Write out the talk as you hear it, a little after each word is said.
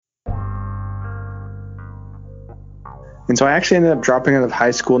And so I actually ended up dropping out of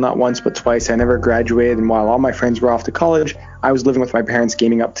high school not once but twice. I never graduated, and while all my friends were off to college, I was living with my parents,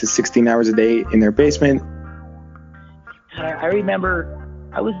 gaming up to 16 hours a day in their basement. I remember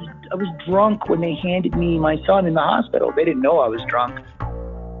I was drunk when they handed me my son in the hospital. They didn't know I was drunk.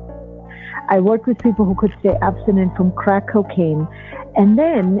 I worked with people who could stay abstinent from crack cocaine, and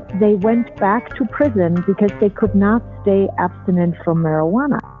then they went back to prison because they could not stay abstinent from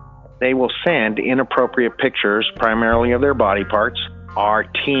marijuana. They will send inappropriate pictures, primarily of their body parts. Our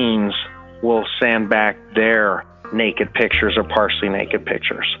teens will send back their naked pictures or partially naked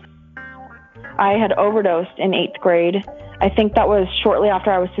pictures. I had overdosed in 8th grade. I think that was shortly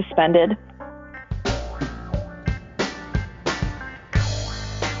after I was suspended.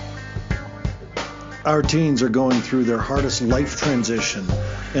 Our teens are going through their hardest life transition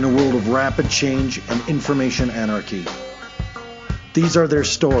in a world of rapid change and information anarchy. These are their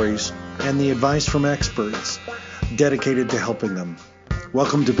stories and the advice from experts dedicated to helping them.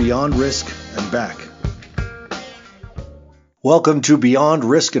 Welcome to Beyond Risk and Back. Welcome to Beyond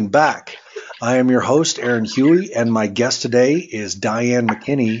Risk and Back. I am your host, Aaron Huey, and my guest today is Diane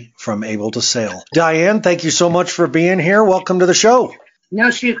McKinney from Able to Sail. Diane, thank you so much for being here. Welcome to the show. No,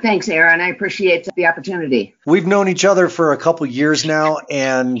 shoot, thanks, Aaron. I appreciate the opportunity. We've known each other for a couple years now,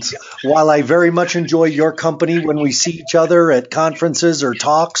 and while I very much enjoy your company when we see each other at conferences or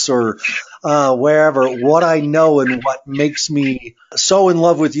talks or wherever, what I know and what makes me so in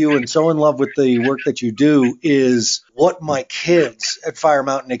love with you and so in love with the work that you do is what my kids at Fire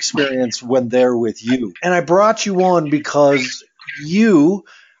Mountain experience when they're with you. And I brought you on because you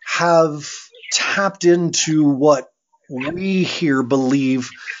have tapped into what we here believe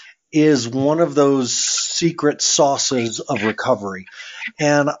is one of those secret sauces of recovery.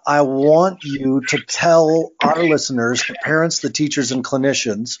 And I want you to tell our listeners, the parents, the teachers, and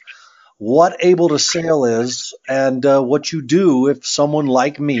clinicians, what Able to Sail is and what you do if someone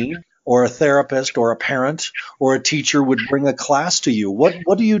like me or a therapist or a parent or a teacher would bring a class to you.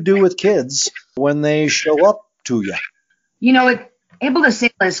 What do you do with kids when they show up to you? You know, Able to Sail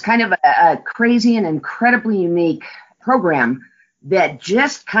is kind of a crazy and incredibly unique program that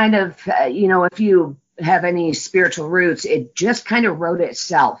just kind of, if you have any spiritual roots, it just kind of wrote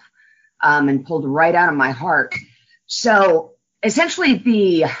itself and pulled right out of my heart. So essentially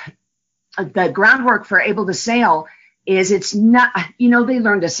the groundwork for Able to Sail is it's not, they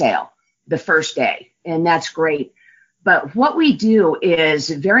learn to sail the first day, and that's great. But what we do is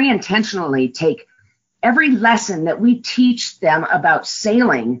very intentionally take every lesson that we teach them about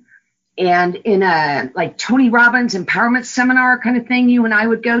sailing, and in a like Tony Robbins empowerment seminar kind of thing you and I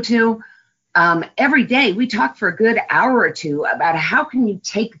would go to, every day we talk for a good hour or two about how can you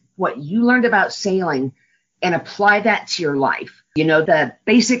take what you learned about sailing and apply that to your life. The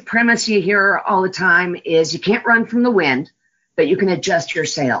basic premise you hear all the time is you can't run from the wind, but you can adjust your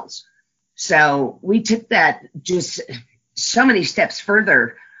sails. So we took that just so many steps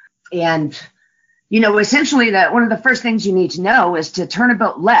further. And essentially that one of the first things you need to know is to turn a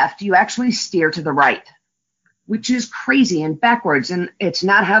boat left, you actually steer to the right, which is crazy and backwards. And it's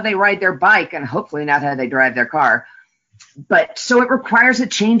not how they ride their bike and hopefully not how they drive their car. But so it requires a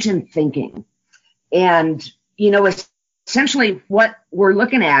change in thinking. And, essentially what we're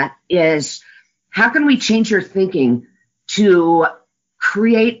looking at is how can we change your thinking to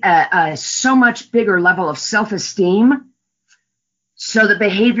create a so much bigger level of self-esteem so the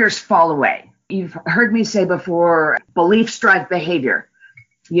behaviors fall away. You've heard me say before, beliefs drive behavior.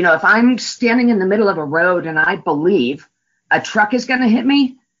 If I'm standing in the middle of a road and I believe a truck is going to hit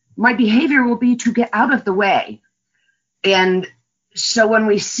me, my behavior will be to get out of the way. And so when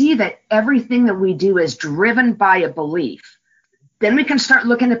we see that everything that we do is driven by a belief, then we can start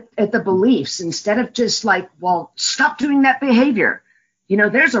looking at the beliefs instead of just like, well, stop doing that behavior.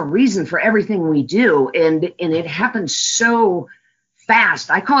 There's a reason for everything we do, and it happens so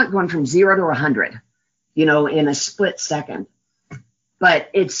fast. I call it going from 0 to 100, in a split second. But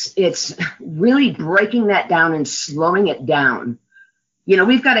it's really breaking that down and slowing it down.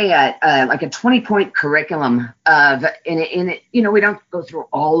 We've got a 20-point curriculum of, we don't go through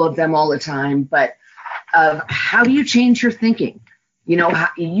all of them all the time, but of how do you change your thinking?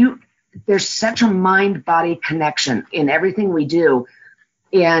 There's such a mind-body connection in everything we do,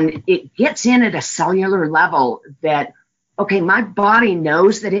 and it gets in at a cellular level that, okay, my body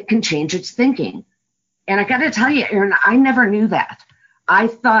knows that it can change its thinking. And I got to tell you, Aaron, I never knew that. I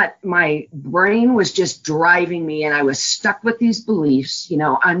thought my brain was just driving me and I was stuck with these beliefs.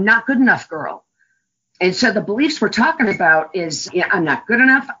 I'm not good enough, girl. And so the beliefs we're talking about is, I'm not good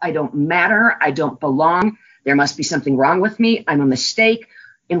enough. I don't matter. I don't belong. There must be something wrong with me. I'm a mistake.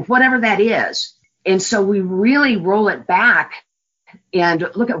 And whatever that is, And so we really roll it back and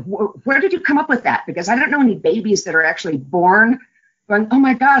look at where did you come up with that? Because I don't know any babies that are actually born going, oh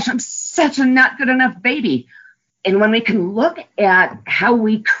my gosh, I'm such a not good enough baby. And when we can look at how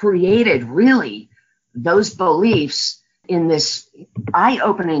we created really those beliefs in this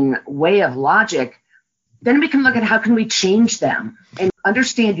eye-opening way of logic, then we can look at how can we change them and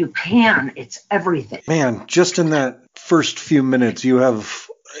understand you can. It's everything. Man, just in that first few minutes, you have,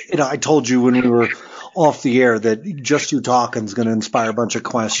 I told you when we were off the air that just you talking is going to inspire a bunch of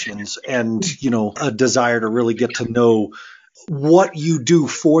questions and, a desire to really get to know what you do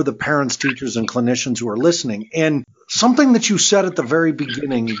for the parents, teachers, and clinicians who are listening. And something that you said at the very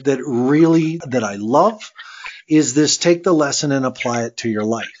beginning that I love is this: take the lesson and apply it to your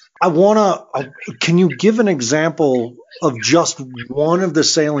life. Can you give an example of just one of the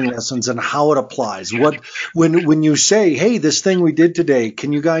sailing lessons and how it applies? When you say, hey, this thing we did today,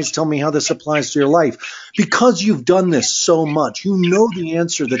 can you guys tell me how this applies to your life? Because you've done this so much, you know the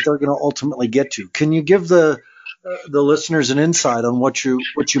answer that they're going to ultimately get to. Can you give the listeners an insight on what you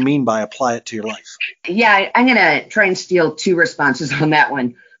mean by apply it to your life? Yeah, I'm going to try and steal two responses on that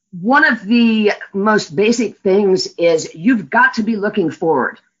one. One of the most basic things is you've got to be looking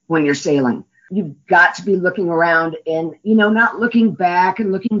forward when you're sailing. You've got to be looking around and, not looking back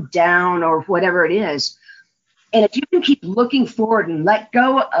and looking down or whatever it is. And if you can keep looking forward and let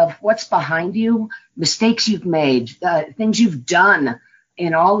go of what's behind you, mistakes you've made, things you've done,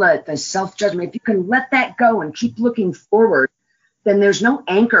 and all the self-judgment, if you can let that go and keep looking forward, then there's no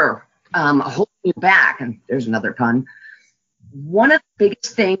anchor holding you back. And there's another pun. One of the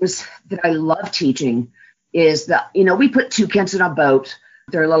biggest things that I love teaching is that, we put 2 kids in a boat.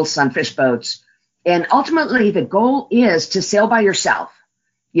 They're little sunfish boats. And ultimately, the goal is to sail by yourself,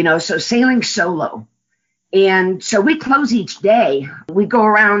 so sailing solo. And so we close each day. We go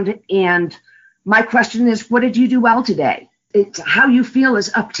around, and my question is, what did you do well today? It's how you feel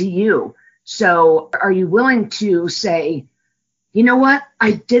is up to you. So are you willing to say, you know what?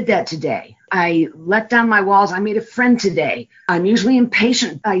 I did that today. I let down my walls. I made a friend today. I'm usually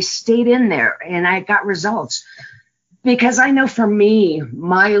impatient. I stayed in there and I got results. Because I know for me,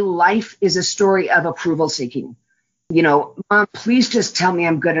 my life is a story of approval seeking. Mom, please just tell me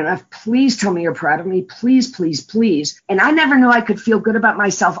I'm good enough. Please tell me you're proud of me. Please, please, please. And I never knew I could feel good about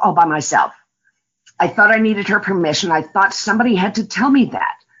myself all by myself. I thought I needed her permission. I thought somebody had to tell me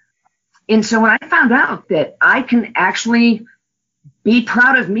that. And so when I found out that I can actually be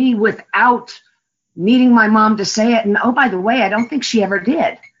proud of me without needing my mom to say it, and oh, by the way, I don't think she ever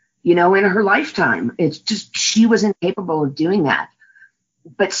did, in her lifetime. It's just she was incapable of doing that.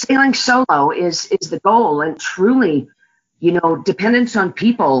 But sailing solo is the goal, and truly, dependence on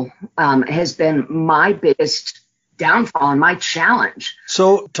people has been my biggest downfall and my challenge.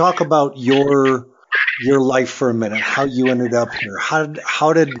 So talk about your life for a minute, how you ended up here.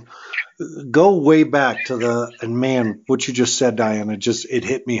 How did go way back to and man, what you just said, Diane, it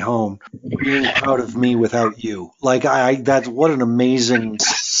hit me home. Being proud of me without you. Like that's what an amazing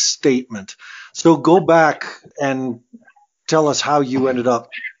statement. So go back and tell us how you ended up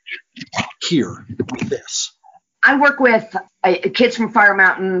here with this. I work with kids from Fire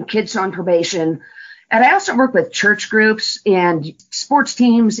Mountain, kids on probation. And I also work with church groups and sports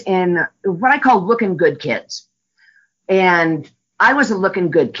teams and what I call looking good kids. And I was a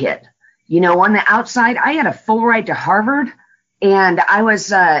looking good kid. On the outside, I had a full ride to Harvard, and I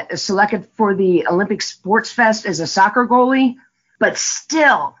was selected for the Olympic Sports Fest as a soccer goalie. But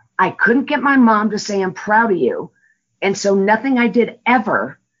still, I couldn't get my mom to say I'm proud of you. And so nothing I did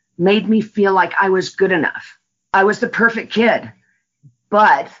ever made me feel like I was good enough. I was the perfect kid.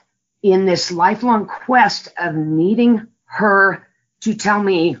 But in this lifelong quest of needing her to tell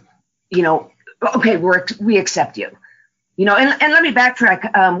me, okay, we accept you. And let me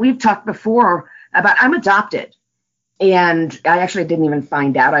backtrack. We've talked before about I'm adopted. And I actually didn't even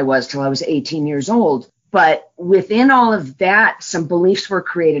find out I was till I was 18 years old. But within all of that, some beliefs were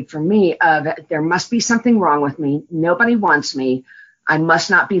created for me of there must be something wrong with me. Nobody wants me. I must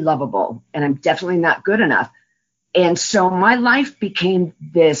not be lovable. And I'm definitely not good enough. And so my life became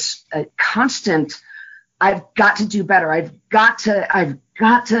this constant, I've got to do better. I've got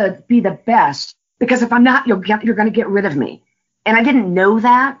to be the best, because if I'm not, you're going to get rid of me. And I didn't know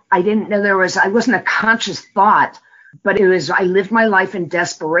that. I didn't know I wasn't a conscious thought, but I lived my life in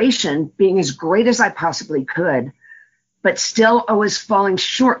desperation, being as great as I possibly could, but still always falling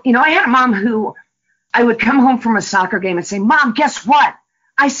short. I had a mom who I would come home from a soccer game and say, Mom, guess what?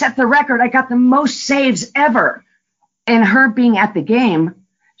 I set the record. I got the most saves ever. And her being at the game,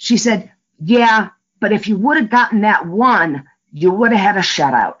 she said, yeah, but if you would have gotten that one, you would have had a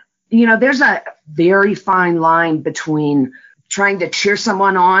shutout. There's a very fine line between trying to cheer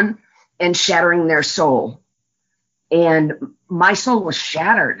someone on and shattering their soul. And my soul was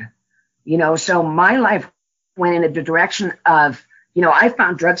shattered, so my life went in the direction of, I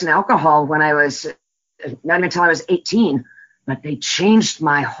found drugs and alcohol when I was, not even until I was 18, but they changed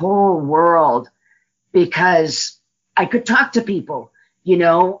my whole world because I could talk to people,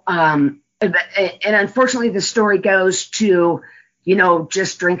 and unfortunately the story goes to,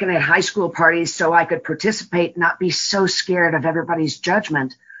 just drinking at high school parties so I could participate, not be so scared of everybody's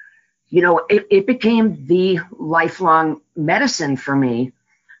judgment. It became the lifelong medicine for me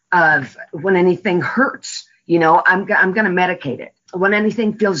of when anything hurts, I'm going to medicate it. When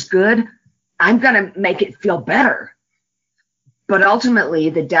anything feels good, I'm going to make it feel better. But ultimately,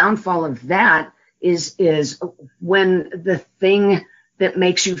 the downfall of that is when the thing that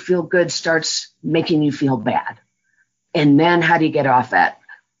makes you feel good starts making you feel bad. And then how do you get off that?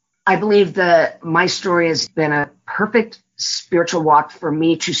 I believe that my story has been a perfect spiritual walk for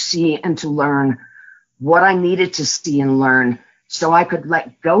me to see and to learn what I needed to see and learn so I could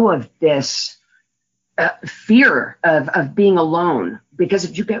let go of this fear of being alone. Because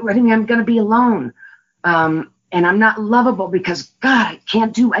if you get rid of me, I'm going to be alone. And I'm not lovable because, God, I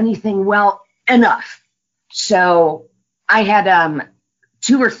can't do anything well enough. So I had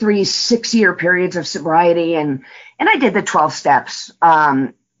 2 or 3 6-year periods of sobriety, and I did the 12 steps,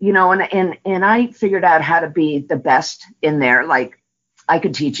 and I figured out how to be the best in there. Like, I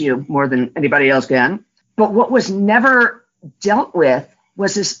could teach you more than anybody else can. But what was never dealt with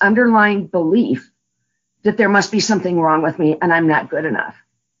was this underlying belief that there must be something wrong with me and I'm not good enough.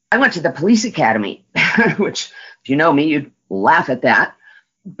 I went to the police academy, which, if you know me, you'd laugh at that.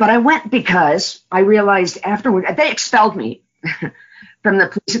 But I went because I realized afterward, they expelled me from the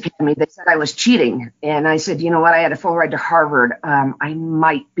police academy. They said I was cheating. And I said, you know what? I had a full ride to Harvard. I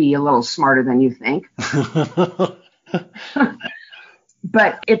might be a little smarter than you think.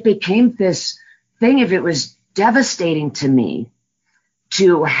 But it became this thing. If it was devastating to me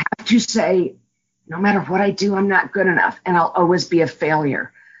to have to say, no matter what I do, I'm not good enough, and I'll always be a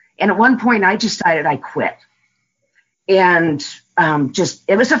failure. And at one point, I decided I quit. And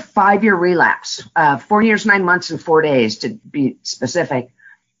it was a 5-year relapse, 4 years, 9 months, and 4 days to be specific.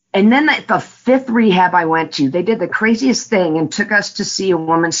 And then the 5th rehab I went to, they did the craziest thing and took us to see a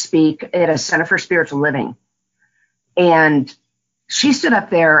woman speak at a Center for Spiritual Living. And she stood up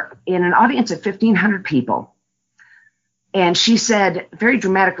there in an audience of 1,500 people. And she said, very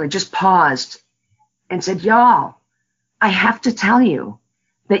dramatically, just paused and said, y'all, I have to tell you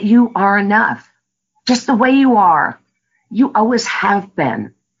that you are enough, just the way you are. You always have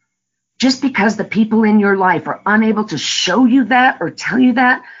been. Just because the people in your life are unable to show you that or tell you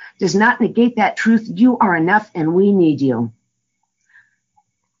that does not negate that truth. You are enough and we need you.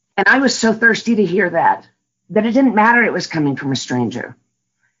 And I was so thirsty to hear that it didn't matter it was coming from a stranger.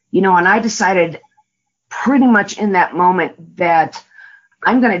 And I decided pretty much in that moment that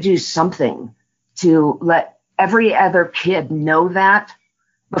I'm going to do something to let every other kid know that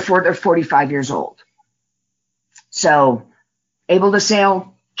before they're 45 years old. So Able to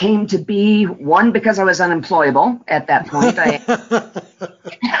Sail came to be, one, because I was unemployable at that point.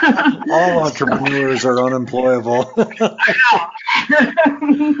 All entrepreneurs are unemployable. I know.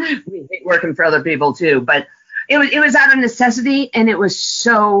 We hate working for other people too, but it was out of necessity, and it was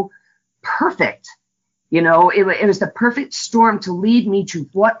so perfect. It was the perfect storm to lead me to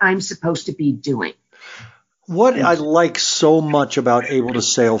what I'm supposed to be doing. What I like so much about Able to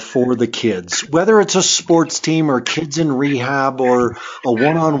Sail for the kids, whether it's a sports team or kids in rehab or a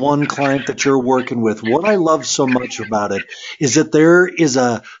one-on-one client that you're working with, what I love so much about it is that there is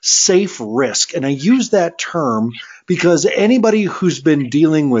a safe risk. And I use that term because anybody who's been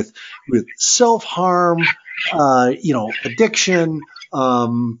dealing with self-harm, addiction,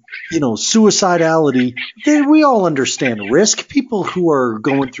 suicidality, we all understand risk. People who are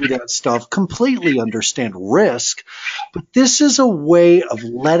going through that stuff completely understand risk, but this is a way of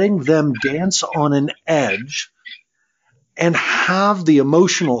letting them dance on an edge and have the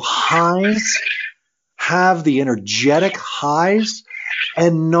emotional highs, have the energetic highs,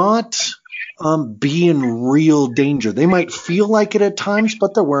 and not be in real danger. They might feel like it at times,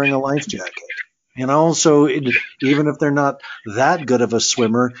 but they're wearing a life jacket. So even if they're not that good of a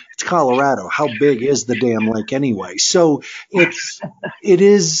swimmer, it's Colorado. How big is the damn lake anyway? So it's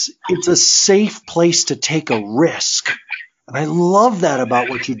a safe place to take a risk. And I love that about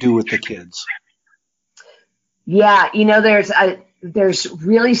what you do with the kids. Yeah, there's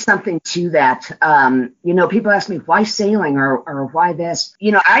really something to that. People ask me, why sailing or why this?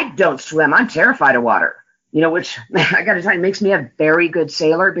 I don't swim. I'm terrified of water. which I got to tell you makes me a very good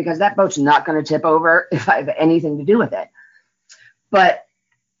sailor, because that boat's not going to tip over if I have anything to do with it. But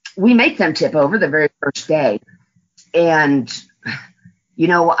we make them tip over the very first day. And,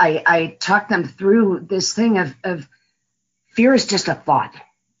 I talk them through this thing of fear is just a thought.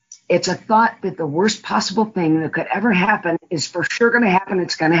 It's a thought that the worst possible thing that could ever happen is for sure going to happen.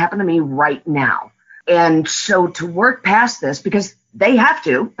 It's going to happen to me right now. And so to work past this, because they have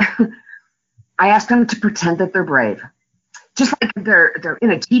to, I ask them to pretend that they're brave. Just like they're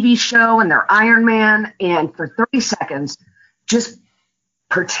in a TV show and they're Iron Man, and for 30 seconds, just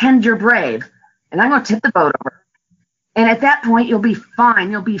pretend you're brave. And I'm going to tip the boat over. And at that point, you'll be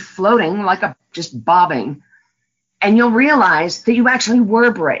fine. You'll be floating like just bobbing. And you'll realize that you actually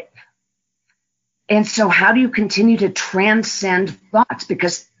were brave. And so how do you continue to transcend thoughts?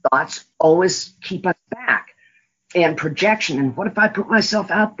 Because thoughts always keep us back. And projection. And what if I put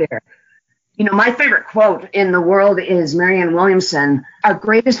myself out there? My favorite quote in the world is Marianne Williamson. Our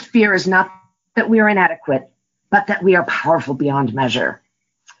greatest fear is not that we are inadequate, but that we are powerful beyond measure.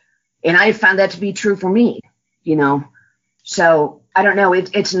 And I found that to be true for me, So I don't know.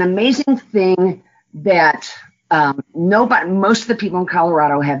 It's an amazing thing that most of the people in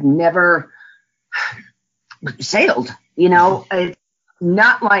Colorado have never sailed. It's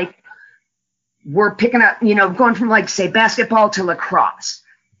not like we're picking up, going from like, say, basketball to lacrosse.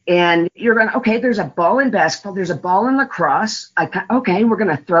 And you're going, okay, there's a ball in basketball. There's a ball in lacrosse. Okay, we're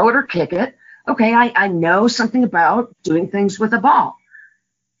going to throw it or kick it. Okay, I know something about doing things with a ball.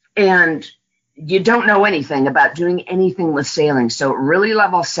 And you don't know anything about doing anything with sailing. So it really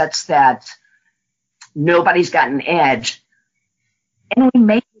level sets that nobody's got an edge. And we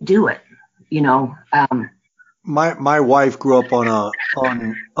make you do it, My wife grew up on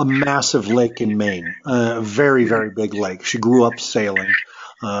a massive lake in Maine, a very, very big lake. She grew up sailing.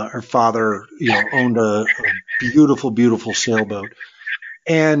 Her father, owned a beautiful, beautiful sailboat.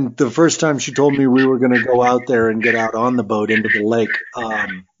 And the first time she told me we were going to go out there and get out on the boat into the lake,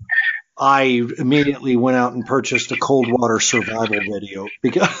 I immediately went out and purchased a cold water survival video,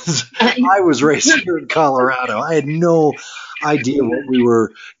 because I was raised here in Colorado. I had no idea what we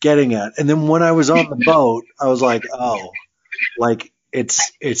were getting at. And then when I was on the boat, I was like, oh, like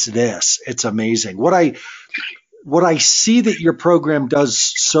it's this. It's amazing. What I see that your program does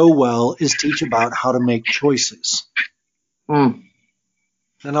so well is teach about how to make choices. And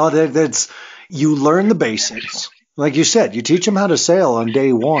all that's, you learn the basics. Like you said, you teach them how to sail on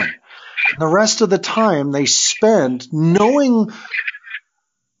day one. And the rest of the time they spend knowing,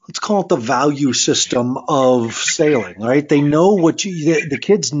 let's call it the value system of sailing, right? They know the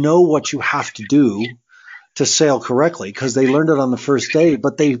kids know what you have to do to sail correctly, because they learned it on the first day,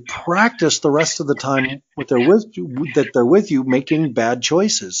 but they practice the rest of the time that they're with you making bad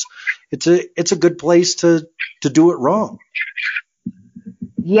choices. It's a good place to do it wrong.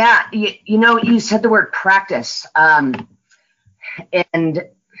 Yeah, you said the word practice, and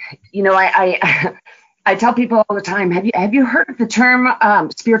I tell people all the time, have you heard of the term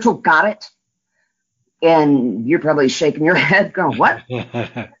spiritual got it? And you're probably shaking your head going, what?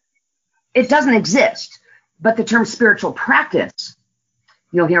 It doesn't exist. But the term spiritual practice,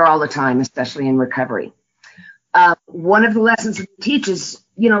 you'll hear all the time, especially in recovery. One of the lessons we teach is,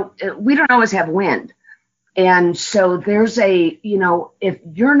 we don't always have wind. And so there's if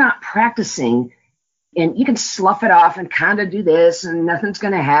you're not practicing, and you can slough it off and kind of do this and nothing's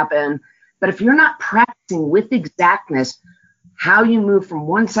going to happen. But if you're not practicing with exactness how you move from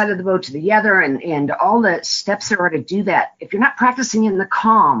one side of the boat to the other and all the steps there are to do that, if you're not practicing in the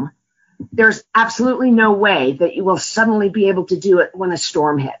calm, there's absolutely no way that you will suddenly be able to do it when a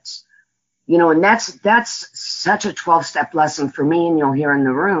storm hits. And that's such a 12-step lesson for me, and you'll hear in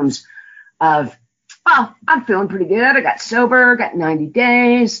the rooms of, well, I'm feeling pretty good. I got sober, got 90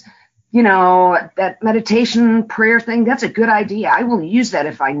 days. That meditation prayer thing, that's a good idea. I will use that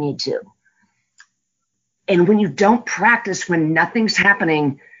if I need to. And when you don't practice, when nothing's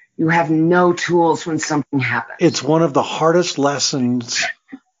happening, you have no tools when something happens. It's one of the hardest lessons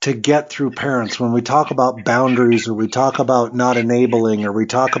to get through parents when we talk about boundaries, or we talk about not enabling, or we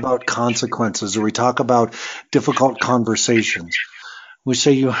talk about consequences, or we talk about difficult conversations. We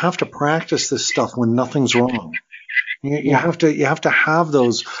say you have to practice this stuff when nothing's wrong. You have to have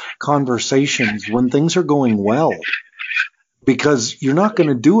those conversations when things are going well, because you're not going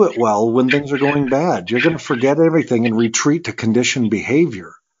to do it well when things are going bad. You're going to forget everything and retreat to conditioned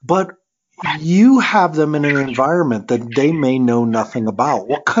behavior. But you have them in an environment that they may know nothing about.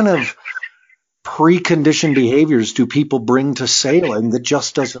 What kind of preconditioned behaviors do people bring to sailing that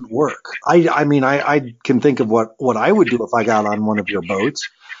just doesn't work? I can think of what I would do if I got on one of your boats,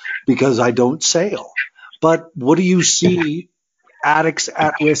 because I don't sail. But what do you see addicts,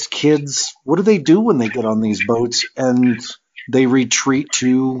 at-risk kids, what do they do when they get on these boats and they retreat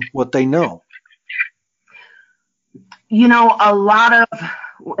to what they know? A lot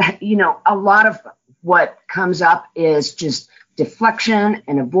of what comes up is just deflection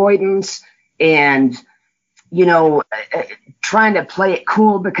and avoidance and, trying to play it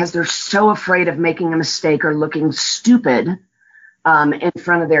cool because they're so afraid of making a mistake or looking stupid in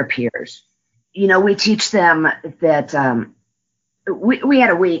front of their peers. We teach them that we had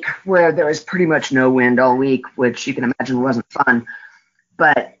a week where there was pretty much no wind all week, which you can imagine wasn't fun.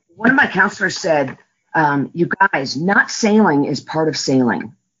 But one of my counselors said, you guys, not sailing is part of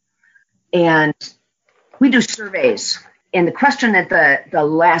sailing. And we do surveys. And the question at the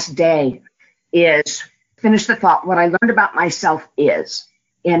last day is, finish the thought, what I learned about myself is.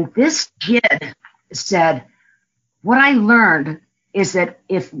 And this kid said, what I learned is that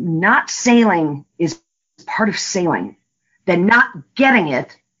if not sailing is part of sailing, then not getting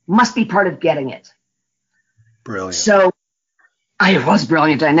it must be part of getting it. Brilliant. So it was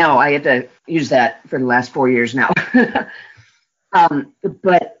brilliant. I know. I had to use that for the last 4 years now.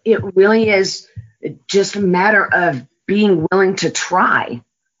 But it really is just a matter of being willing to try,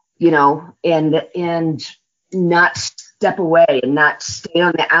 and not step away and not stay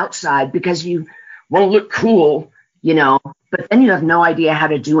on the outside because you won't look cool, but then you have no idea how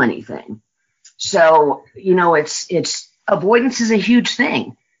to do anything. So, it's avoidance is a huge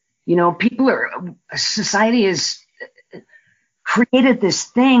thing. Society has created this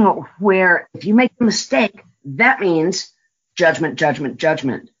thing where if you make a mistake, that means judgment, judgment,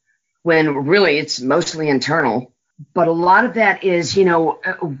 judgment, when really it's mostly internal. But a lot of that is,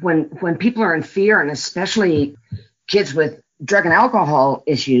 when people are in fear, and especially kids with drug and alcohol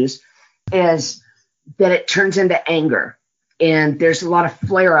issues, is that it turns into anger. And there's a lot of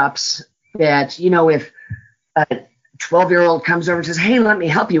flare-ups that, if a 12-year-old comes over and says, hey, let me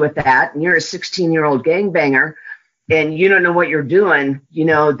help you with that, and you're a 16-year-old gangbanger, and you don't know what you're doing,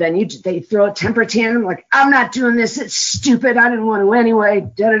 then they throw a temper tantrum like, I'm not doing this, it's stupid, I didn't want to anyway,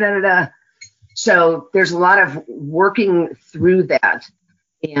 da-da-da-da-da. So there's a lot of working through that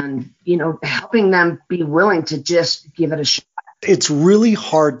and, helping them be willing to just give it a shot. It's really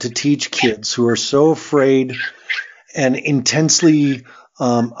hard to teach kids who are so afraid and intensely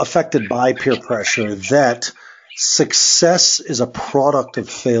affected by peer pressure that success is a product of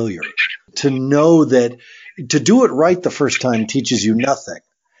failure. To know that to do it right the first time teaches you nothing.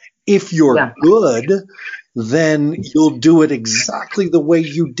 If you're good, then you'll do it exactly the way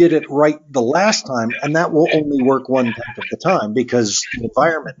you did it right the last time, and that will only work 1/10 of the time because the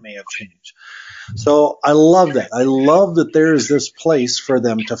environment may have changed. So I love that. I love that there is this place for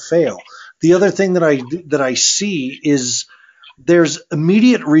them to fail. The other thing that I see is there's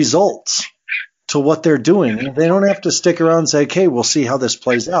immediate results to what they're doing. They don't have to stick around and say, okay, we'll see how this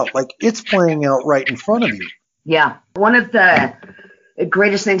plays out. Like, it's playing out right in front of you. Yeah. One of the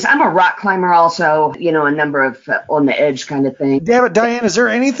greatest things, I'm a rock climber also, a number of on the edge kind of thing. Yeah, but Diane, is there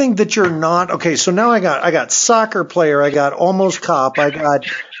anything that you're not? Okay, so now I got soccer player, I got almost cop, I got,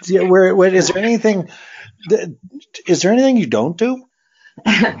 is there anything you don't do?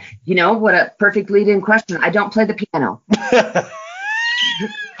 What a perfect lead-in question. I don't play the piano.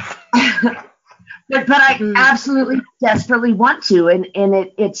 But I absolutely desperately want to, and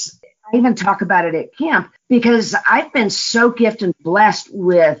it's I even talk about it at camp because I've been so gifted and blessed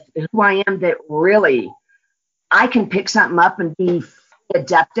with who I am that really I can pick something up and be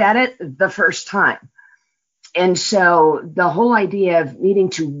adept at it the first time. And so the whole idea of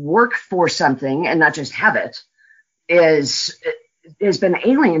needing to work for something and not just have it has been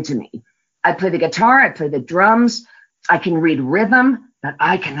alien to me. I play the guitar, I play the drums, I can read rhythm, but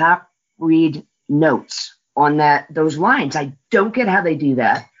I cannot read notes on those lines. I don't get how they do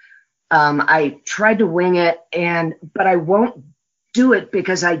that. I tried to wing it, but I won't do it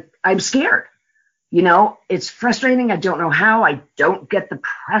because I'm scared. It's frustrating. I don't know how. I don't get the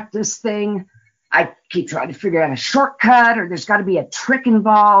practice thing. I keep trying to figure out a shortcut, or there's got to be a trick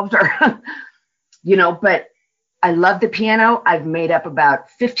involved, or but I love the piano. I've made up about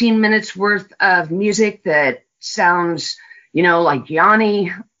 15 minutes worth of music that sounds, like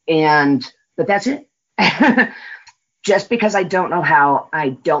Yanni, but that's it. Just because I don't know how, I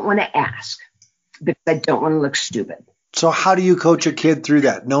don't want to ask because I don't want to look stupid. So how do you coach a kid through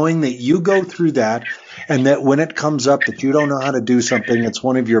that, knowing that you go through that and that when it comes up that you don't know how to do something, it's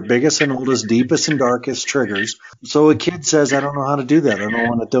one of your biggest and oldest, deepest and darkest triggers. So a kid says, I don't know how to do that. I don't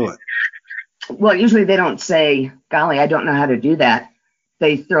want to do it. Well, usually they don't say, golly, I don't know how to do that.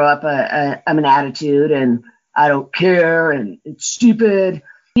 They throw up I'm an attitude and I don't care and it's stupid.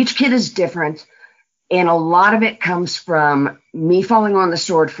 Each kid is different. And a lot of it comes from me falling on the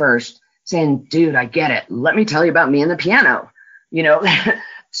sword first, saying, dude, I get it. Let me tell you about me and the piano. You know,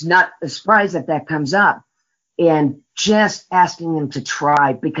 it's not a surprise that that comes up. And just asking them to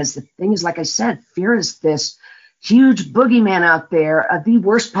try, because the thing is, like I said, fear is this huge boogeyman out there of the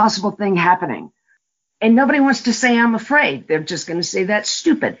worst possible thing happening. And nobody wants to say I'm afraid. They're just going to say that's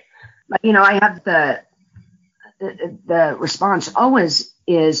stupid. But, you know, I have the response always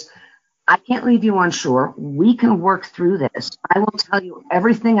is, I can't leave you on shore. We can work through this. I will tell you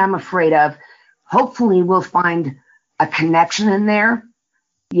everything I'm afraid of. Hopefully we'll find a connection in there,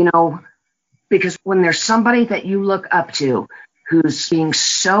 you know, because when there's somebody that you look up to who's being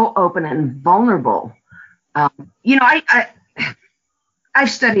so open and vulnerable, you know, I've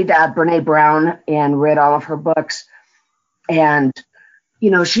studied Brene Brown and read all of her books. And,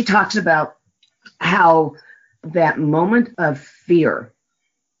 you know, she talks about how that moment of fear,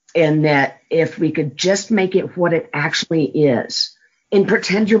 and that if we could just make it what it actually is and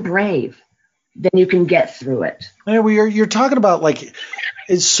pretend you're brave, then you can get through it. Yeah, you're talking about, like,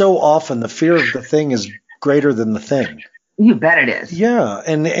 it's so often the fear of the thing is greater than the thing. You bet it is. Yeah,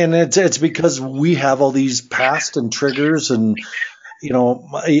 and it's because we have all these past and triggers, and you know,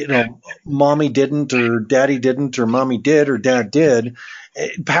 mommy didn't, or daddy didn't, or mommy did, or dad did,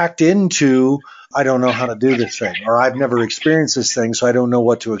 packed into, I don't know how to do this thing, or I've never experienced this thing, so I don't know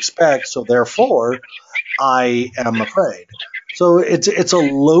what to expect, so therefore I am afraid. So it's a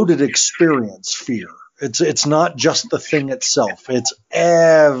loaded experience, fear. It's not just the thing itself, it's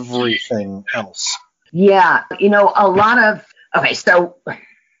everything else. Yeah, you know, okay, so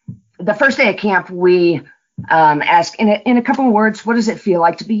the first day at camp, we ask in a couple of words, what does it feel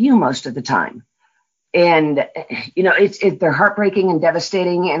like to be you most of the time? And, you know, they're heartbreaking and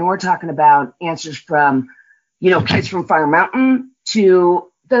devastating. And we're talking about answers from, you know, kids from Fire Mountain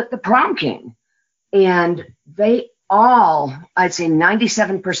to the prom king. And they all, I'd say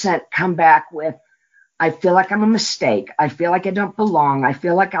 97% come back with, I feel like I'm a mistake. I feel like I don't belong. I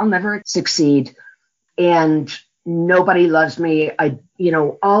feel like I'll never succeed. And nobody loves me. You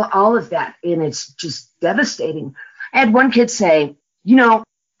know, all of that. And it's just devastating. I had one kid say, you know,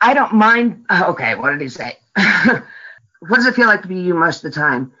 I don't mind. Okay, what did he say? What does it feel like to be you most of the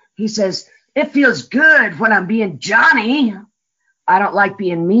time? He says, it feels good when I'm being Johnny. I don't like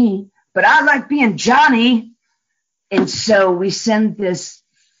being me, but I like being Johnny. And so we send this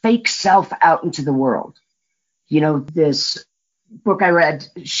fake self out into the world. You know, this book I read,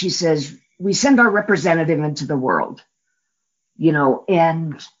 she says, we send our representative into the world, you know,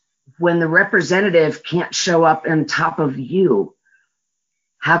 and when the representative can't show up on top of you,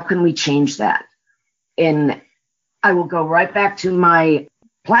 how can we change that? And I will go right back to my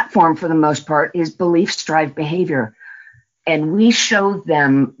platform for the most part is beliefs drive behavior. And we show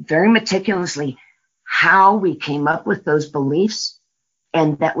them very meticulously how we came up with those beliefs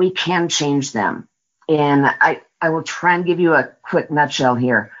and that we can change them. And I will try and give you a quick nutshell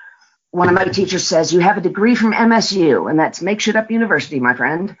here. One of my teachers says, you have a degree from MSU, and that's Make Shit Up University, my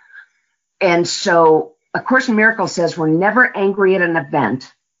friend. And so A Course in Miracles says we're never angry at an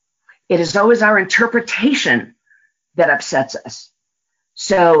event. It is always our interpretation that upsets us.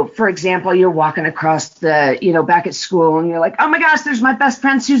 So, for example, you're walking across back at school, and you're like, oh my gosh, there's my best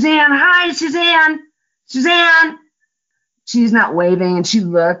friend, Suzanne. Hi, Suzanne. Suzanne. She's not waving, and she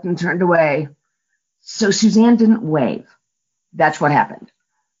looked and turned away. So Suzanne didn't wave. That's what happened.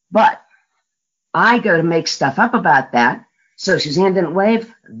 But I go to make stuff up about that. So Suzanne didn't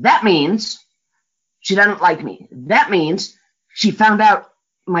wave. That means she doesn't like me. That means she found out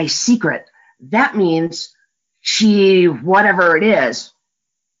my secret. That means she, whatever it is.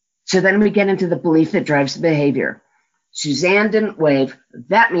 So then we get into the belief that drives the behavior. Suzanne didn't wave.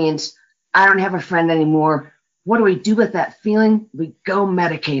 That means I don't have a friend anymore. What do we do with that feeling? We go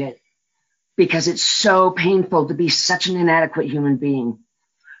medicate it because it's so painful to be such an inadequate human being.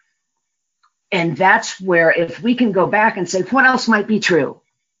 And that's where if we can go back and say, what else might be true?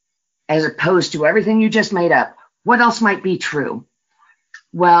 As opposed to everything you just made up, what else might be true?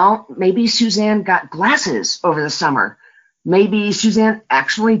 Well, maybe Suzanne got glasses over the summer. Maybe Suzanne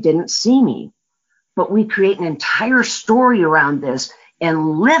actually didn't see me. But we create an entire story around this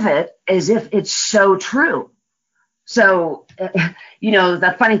and live it as if it's so true. So,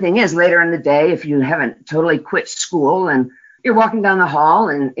 the funny thing is later in the day, if you haven't totally quit school and you're walking down the hall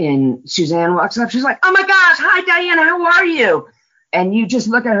and Suzanne walks up, she's like, oh my gosh, hi, Diana, how are you? And you just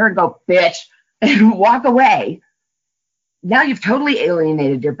look at her and go, bitch, and walk away. Now you've totally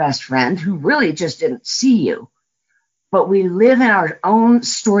alienated your best friend who really just didn't see you. But we live in our own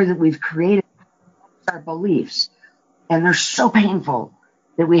story that we've created, our beliefs, and they're so painful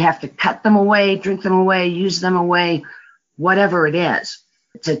that we have to cut them away, drink them away, use them away, whatever it is,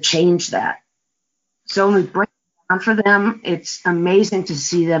 to change that. So when we break it down for them, it's amazing to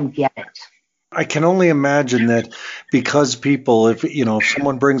see them get it. I can only imagine that because people, if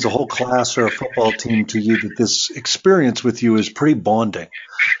someone brings a whole class or a football team to you, that this experience with you is pretty bonding.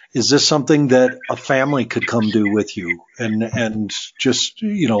 Is this something that a family could come do with you, and just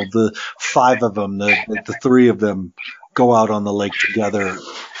the 5 of them, the 3 of them go out on the lake together,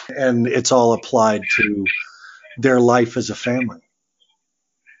 and it's all applied to their life as a family?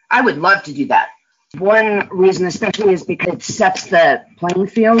 I would love to do that. One reason especially is because it sets the playing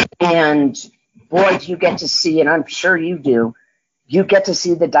field, and boy, do you get to see, and I'm sure you do, you get to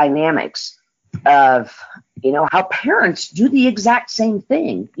see the dynamics of, how parents do the exact same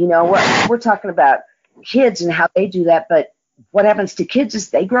thing. We're talking about kids and how they do that, but what happens to kids is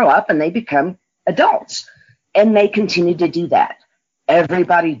they grow up and they become adults, and they continue to do that.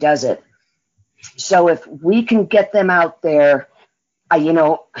 Everybody does it. So if we can get them out there, I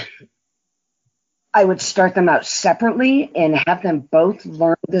would start them out separately and have them both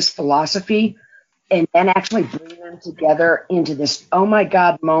learn this philosophy, and then actually bring them together into this, oh my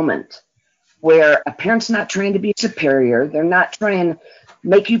God, moment where a parent's not trying to be superior. They're not trying to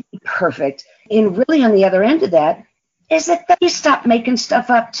make you be perfect. And really on the other end of that is that they stop making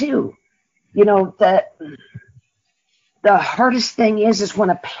stuff up too. The hardest thing is when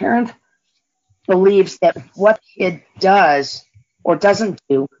a parent believes that what kid does or doesn't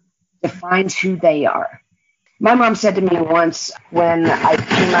do defines who they are. My mom said to me once when I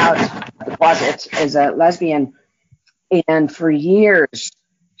came out of the closet as a lesbian, and for years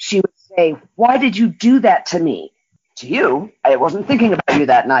she would say, "Why did you do that to me?" To you, I wasn't thinking about you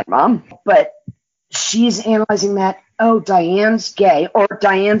that night, Mom. But she's analyzing that, oh, Diane's gay, or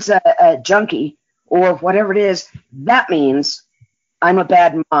Diane's a junkie, or whatever it is. That means I'm a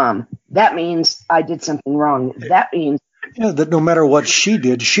bad mom. That means I did something wrong. That means... Yeah, that no matter what she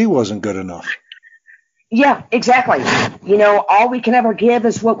did, she wasn't good enough. Yeah, exactly. All we can ever give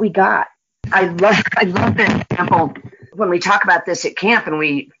is what we got. I love that example when we talk about this at camp, and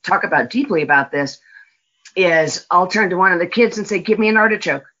we talk about deeply about this, is I'll turn to one of the kids and say, "Give me an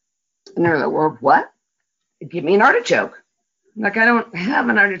artichoke." And they're like, "Well, what? Give me an artichoke." I'm like, "I don't have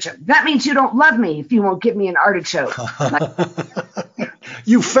an artichoke." "That means you don't love me if you won't give me an artichoke."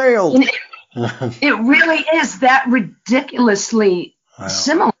 You failed. It really is that ridiculously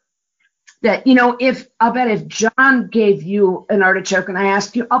similar. That, I'll bet if John gave you an artichoke and I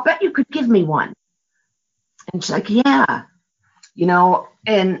asked you, I'll bet you could give me one. And she's like, yeah,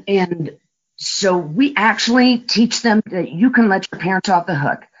 and so we actually teach them that you can let your parents off the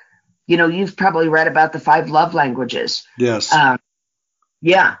hook. You've probably read about the 5 love languages. Yes.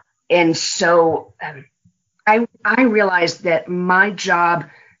 Yeah. And so I realized that my job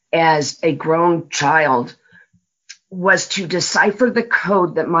as a grown child was to decipher the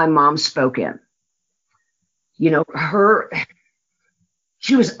code that my mom spoke in.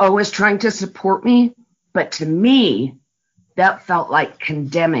 She was always trying to support me, but to me, that felt like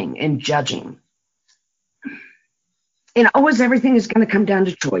condemning and judging. And always everything is going to come down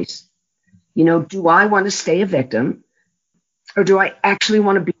to choice. Do I want to stay a victim, or do I actually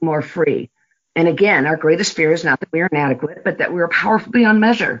want to be more free? And again, our greatest fear is not that we are inadequate, but that we are powerful beyond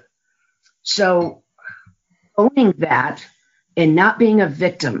measure. So owning that and not being a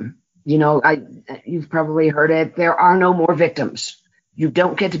victim, you've probably heard it. There are no more victims. You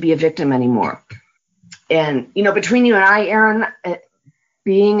don't get to be a victim anymore. And, between you and I, Aaron,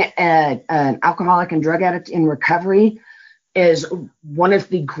 being an alcoholic and drug addict in recovery is one of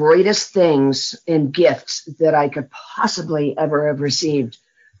the greatest things and gifts that I could possibly ever have received,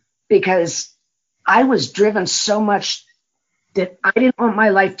 because I was driven so much that I didn't want my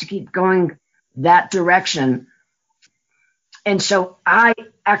life to keep going that direction. And so I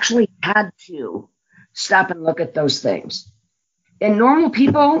actually had to stop and look at those things. And normal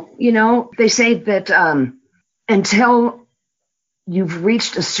people, they say that until you've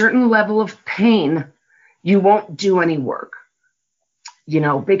reached a certain level of pain, you won't do any work,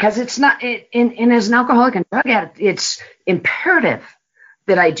 because it's not, and as an alcoholic and drug addict, it's imperative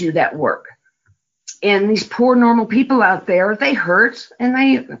that I do that work. And these poor normal people out there, they hurt, and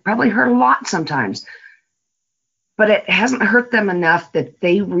they probably hurt a lot sometimes. But it hasn't hurt them enough that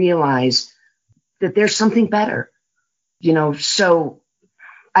they realize that there's something better. So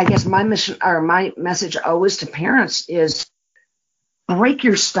I guess my mission, or my message always to parents, is break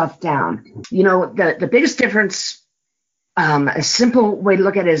your stuff down. The biggest difference, a simple way to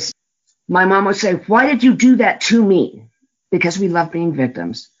look at it is, my mom would say, "Why did you do that to me?" Because we love being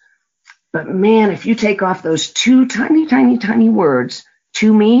victims. But man, if you take off those 2 tiny, tiny, tiny words,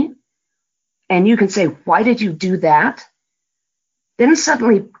 to me, and you can say, why did you do that? Then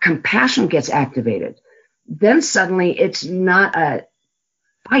suddenly compassion gets activated. Then suddenly it's not a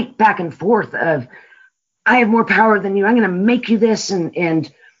fight back and forth of, I have more power than you, I'm going to make you this,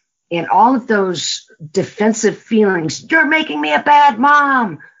 and all of those defensive feelings. You're making me a bad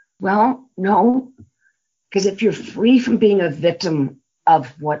mom. Well, no, because if you're free from being a victim of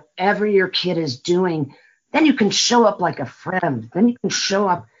whatever your kid is doing, then you can show up like a friend. Then you can show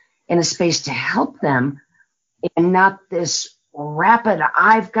up in a space to help them, and not this rapid,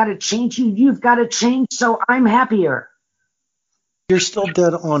 I've got to change you, you've got to change so I'm happier. You're still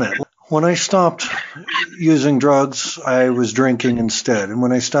dead on it. When I stopped using drugs, I was drinking instead. And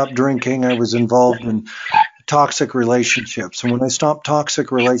when I stopped drinking, I was involved in toxic relationships. And when I stopped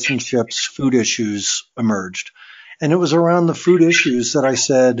toxic relationships, food issues emerged. And it was around the food issues that I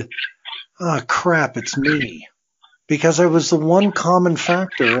said, oh, crap, it's me. Because I was the one common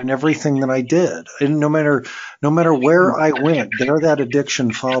factor in everything that I did. And no matter where I went, there that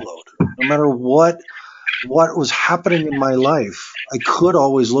addiction followed. No matter what was happening in my life, I could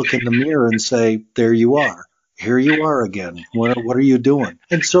always look in the mirror and say, there you are. Here you are again. What are you doing?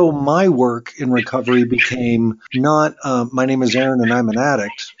 And so my work in recovery became not, my name is Aaron and I'm an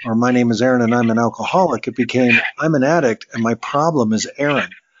addict, or my name is Aaron and I'm an alcoholic. It became, I'm an addict and my problem is Aaron.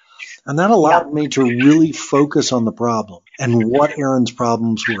 And that allowed me to really focus on the problem and what Aaron's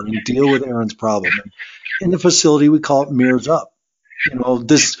problems were and deal with Aaron's problem. And in the facility, we call it Mirrors Up. You know,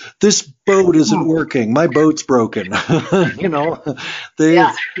 this boat isn't working. My boat's broken. You know,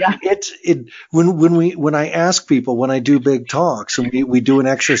 when I ask people, when I do big talks and we do an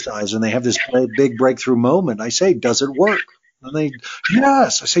exercise and they have this big breakthrough moment, I say, does it work? And they,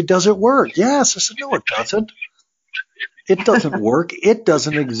 yes. I say, does it work? Yes. I said, no, it doesn't. It doesn't work. It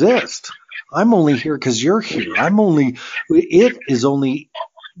doesn't exist. I'm only here because you're here. It is only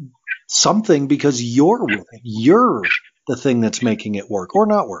something because you're with it. You're the thing that's making it work or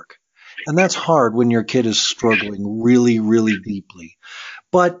not work. And that's hard when your kid is struggling really, really deeply.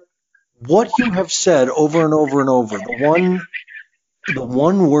 But what you have said over and over and over, the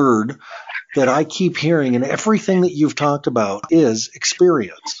one word that I keep hearing in everything that you've talked about is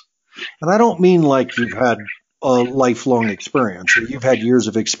experience. And I don't mean like you've had a lifelong experience or you've had years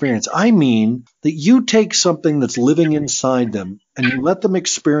of experience. I mean that you take something that's living inside them and you let them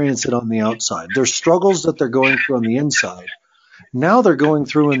experience it on the outside. There's struggles that they're going through on the inside. Now they're going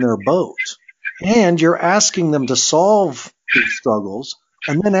through in their boat. And you're asking them to solve these struggles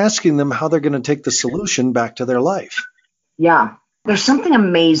and then asking them how they're going to take the solution back to their life. Yeah. There's something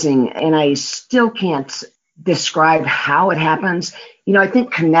amazing, and I still can't describe how it happens. You know, I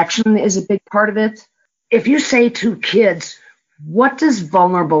think connection is a big part of it. If you say to kids, what does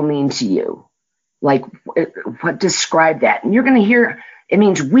vulnerable mean to you? Like, what describe that? And you're going to hear it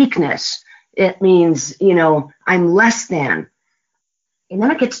means weakness. It means, you know, I'm less than. And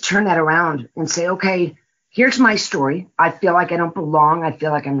then I get to turn that around and say, okay, here's my story. I feel like I don't belong. I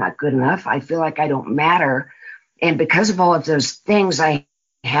feel like I'm not good enough. I feel like I don't matter. And because of all of those things, I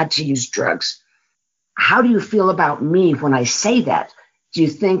had to use drugs. How do you feel about me when I say that? Do you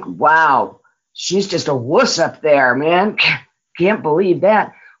think, wow, she's just a wuss up there, man. Can't believe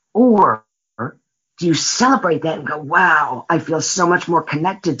that. Or do you celebrate that and go, wow, I feel so much more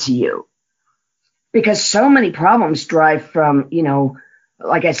connected to you? Because so many problems drive from, you know,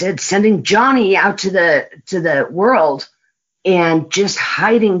 like I said, sending Johnny out to the world and just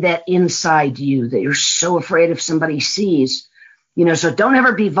hiding that inside you that you're so afraid if somebody sees, you know, so don't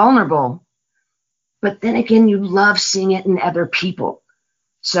ever be vulnerable. But then again, you love seeing it in other people.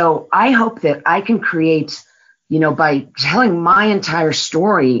 So I hope that I can create, you know, by telling my entire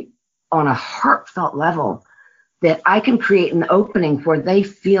story on a heartfelt level, that I can create an opening where they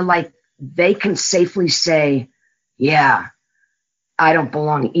feel like they can safely say, yeah, I don't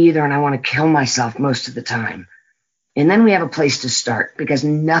belong either, and I want to kill myself most of the time. And then we have a place to start, because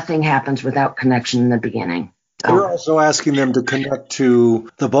nothing happens without connection in the beginning. You're also asking them to connect to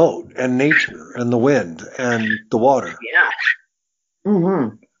the boat and nature and the wind and the water. Yeah.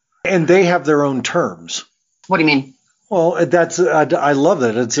 Mm-hmm. And they have their own terms. What do you mean? Well, I love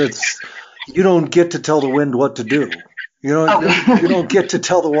that. It's you don't get to tell the wind what to do. You don't get to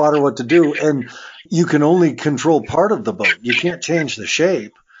tell the water what to do, and you can only control part of the boat. You can't change the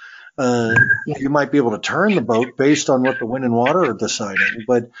shape. You might be able to turn the boat based on what the wind and water are deciding,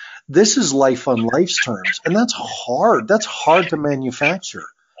 but this is life on life's terms, and that's hard. That's hard to manufacture.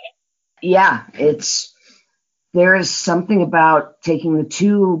 Yeah, there is something about taking the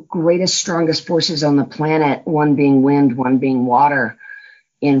two greatest, strongest forces on the planet, one being wind, one being water,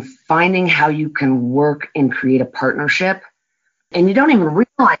 and finding how you can work and create a partnership And you don't even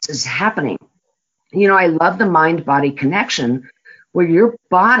realize it's happening. You know, I love the mind-body connection where your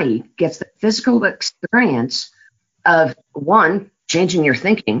body gets the physical experience of, one, changing your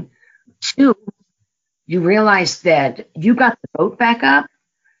thinking, two, you realize that you got the boat back up,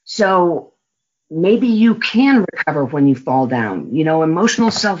 so maybe you can recover when you fall down. You know,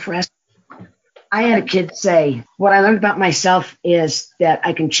 emotional self-rescue. I had a kid say, what I learned about myself is that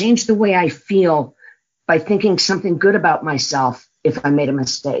I can change the way I feel by thinking something good about myself if I made a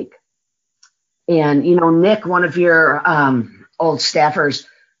mistake. And, you know, Nick, one of your old staffers,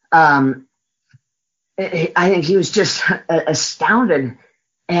 I think he was just astounded.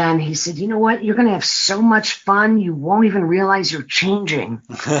 And he said, you know what? You're going to have so much fun, you won't even realize you're changing.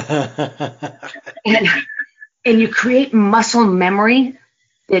 and you create muscle memory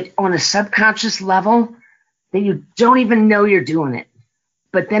that on a subconscious level that you don't even know you're doing it.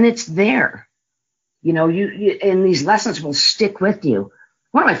 But then it's there. You know, you and these lessons will stick with you.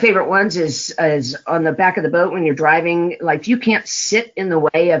 One of my favorite ones is on the back of the boat when you're driving, like you can't sit in the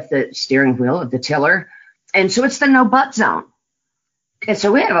way of the steering wheel of the tiller. And so it's the no butt zone. And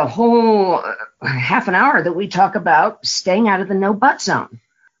so we have a whole half an hour that we talk about staying out of the no butt zone.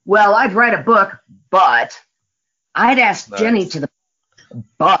 Well, I'd write a book, but I'd ask Jenny to the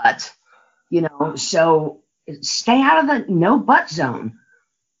but, you know, so stay out of the no butt zone.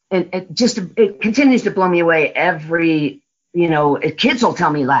 And it continues to blow me away every, you know, kids will tell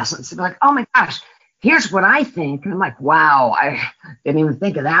me lessons. They'll be like, oh my gosh, here's what I think. And I'm like, wow, I didn't even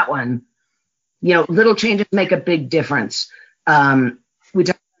think of that one. You know, little changes make a big difference. We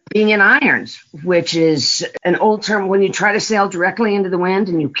talk about being in irons, which is an old term when you try to sail directly into the wind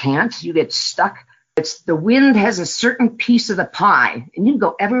and you can't, you get stuck. It's the wind has a certain piece of the pie and you can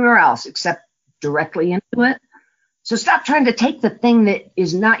go everywhere else except directly into it. So stop trying to take the thing that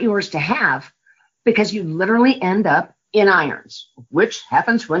is not yours to have, because you literally end up in irons, which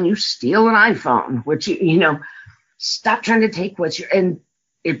happens when you steal an iPhone, which, you know, stop trying to take what's your, and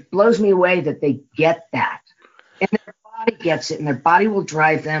it blows me away that they get that. And their body gets it, and their body will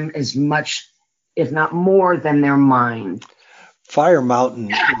drive them as much, if not more, than their mind. Fire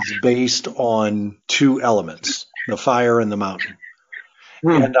Mountain is based on two elements, the fire and the mountain.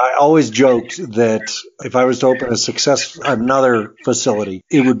 And I always joked that if I was to open another facility,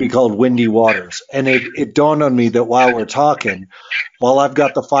 it would be called Windy Waters. And it dawned on me that while we're talking, while I've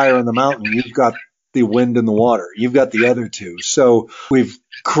got the fire and the mountain, you've got the wind and the water. You've got the other two. So we've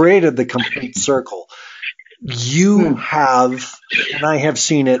created the complete circle. You have, and I have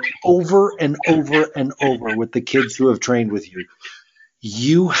seen it over and over and over with the kids who have trained with you.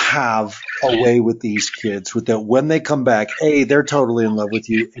 You have a way with these kids with that when they come back, A, they're totally in love with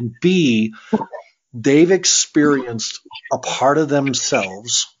you, and B, they've experienced a part of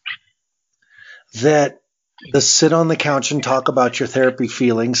themselves that the sit on the couch and talk about your therapy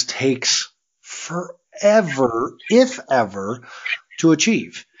feelings takes forever, if ever, to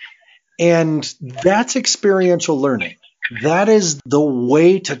achieve. And that's experiential learning. That is the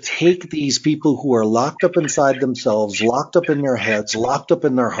way to take these people who are locked up inside themselves, locked up in their heads, locked up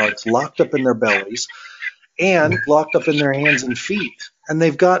in their hearts, locked up in their bellies, and locked up in their hands and feet. And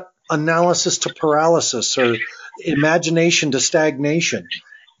they've got analysis to paralysis or imagination to stagnation.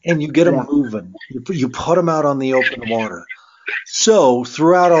 And you get them moving. You put them out on the open water. So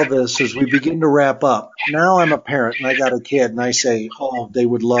throughout all this, as we begin to wrap up, now I'm a parent and I got a kid and I say, oh, they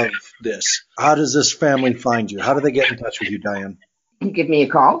would love this. How does this family find you? How do they get in touch with you, Diane? Give me a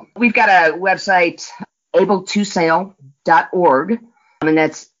call. We've got a website, ableToSail.org, and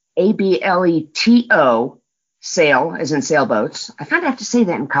that's ABLETO, sail, as in sailboats. I find I have to say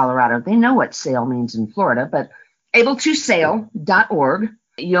that in Colorado. They know what sail means in Florida, but AbleToSail.org.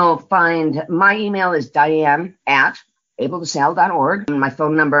 You'll find my email is Diane@AbleToSail.org. My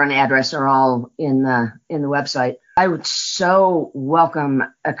phone number and address are all in the website. I would so welcome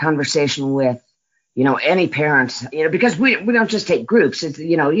a conversation with, you know, any parent, you know, because we don't just take groups. It's,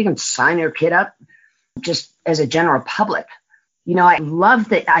 you know, you can sign your kid up just as a general public. You know, I love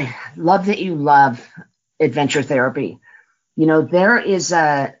that you love adventure therapy. You know, there is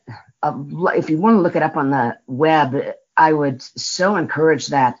if you want to look it up on the web, I would so encourage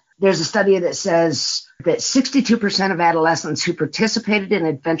that. There's a study that says that 62% of adolescents who participated in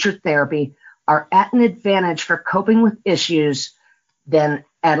adventure therapy are at an advantage for coping with issues than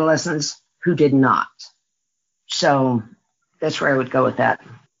adolescents who did not. So that's where I would go with that.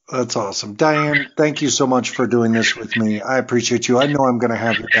 That's awesome. Diane, thank you so much for doing this with me. I appreciate you. I know I'm going to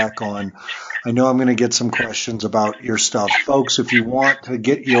have you back on. I know I'm going to get some questions about your stuff. Folks, if you want to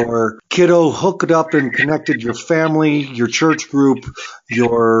get your kiddo hooked up and connected, your family, your church group,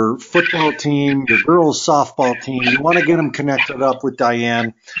 your football team, your girls softball team, you want to get them connected up with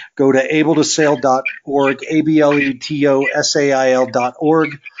Diane, go to abletosail.org,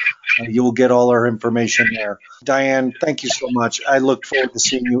 abletosail.org. You'll get all our information there. Diane, thank you so much. I look forward to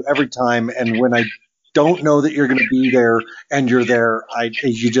seeing you every time. And when I don't know that you're going to be there and you're there,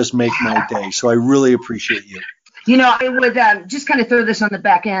 you just make my day. So I really appreciate you. I would just kind of throw this on the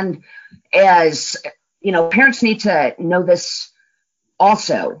back end as, parents need to know this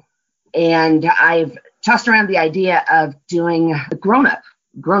also. And I've tossed around the idea of doing the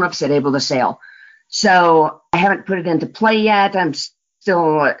grown-ups at Able to Sail. So I haven't put it into play yet. I'm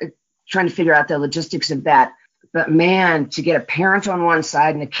still trying to figure out the logistics of that. But man, to get a parent on one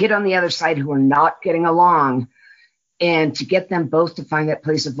side and a kid on the other side who are not getting along, and to get them both to find that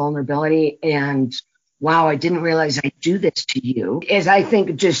place of vulnerability and, wow, I didn't realize I'd do this to you, is I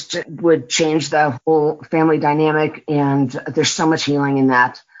think just would change the whole family dynamic. And there's so much healing in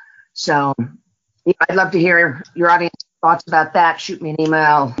that. So I'd love to hear your audience thoughts about that. Shoot me an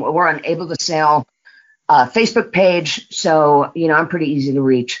email. We're on Able to Sail Facebook page. So, I'm pretty easy to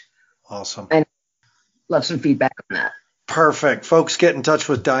reach. Awesome. And love some feedback on that. Perfect. Folks, get in touch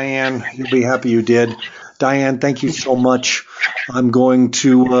with Diane. You'll be happy you did. Diane, thank you so much. I'm going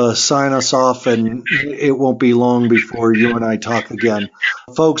to sign us off, and it won't be long before you and I talk again.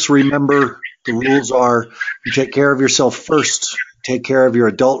 Folks, remember, the rules are you take care of yourself first, take care of your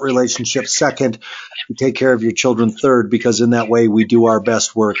adult relationship second, you take care of your children third, because in that way we do our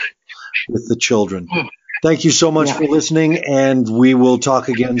best work with the children. Thank you so much for listening, and we will talk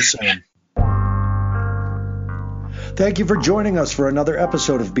again soon. Thank you for joining us for another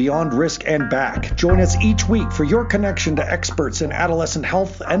episode of Beyond Risk and Back. Join us each week for your connection to experts in adolescent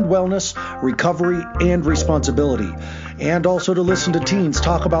health and wellness, recovery, and responsibility, and also to listen to teens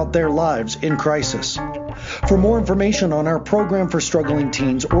talk about their lives in crisis. For more information on our program for struggling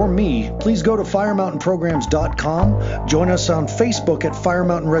teens or me, please go to firemountainprograms.com, join us on Facebook at Fire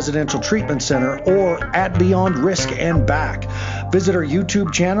Mountain Residential Treatment Center or at Beyond Risk and Back. Visit our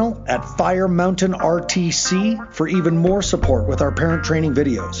YouTube channel at Fire Mountain RTC for even more support with our parent training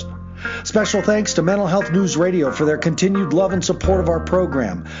videos. Special thanks to Mental Health News Radio for their continued love and support of our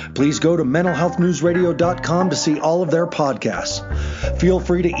program. Please go to mentalhealthnewsradio.com to see all of their podcasts. Feel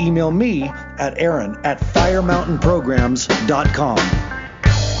free to email me at Aaron@firemountainprograms.com.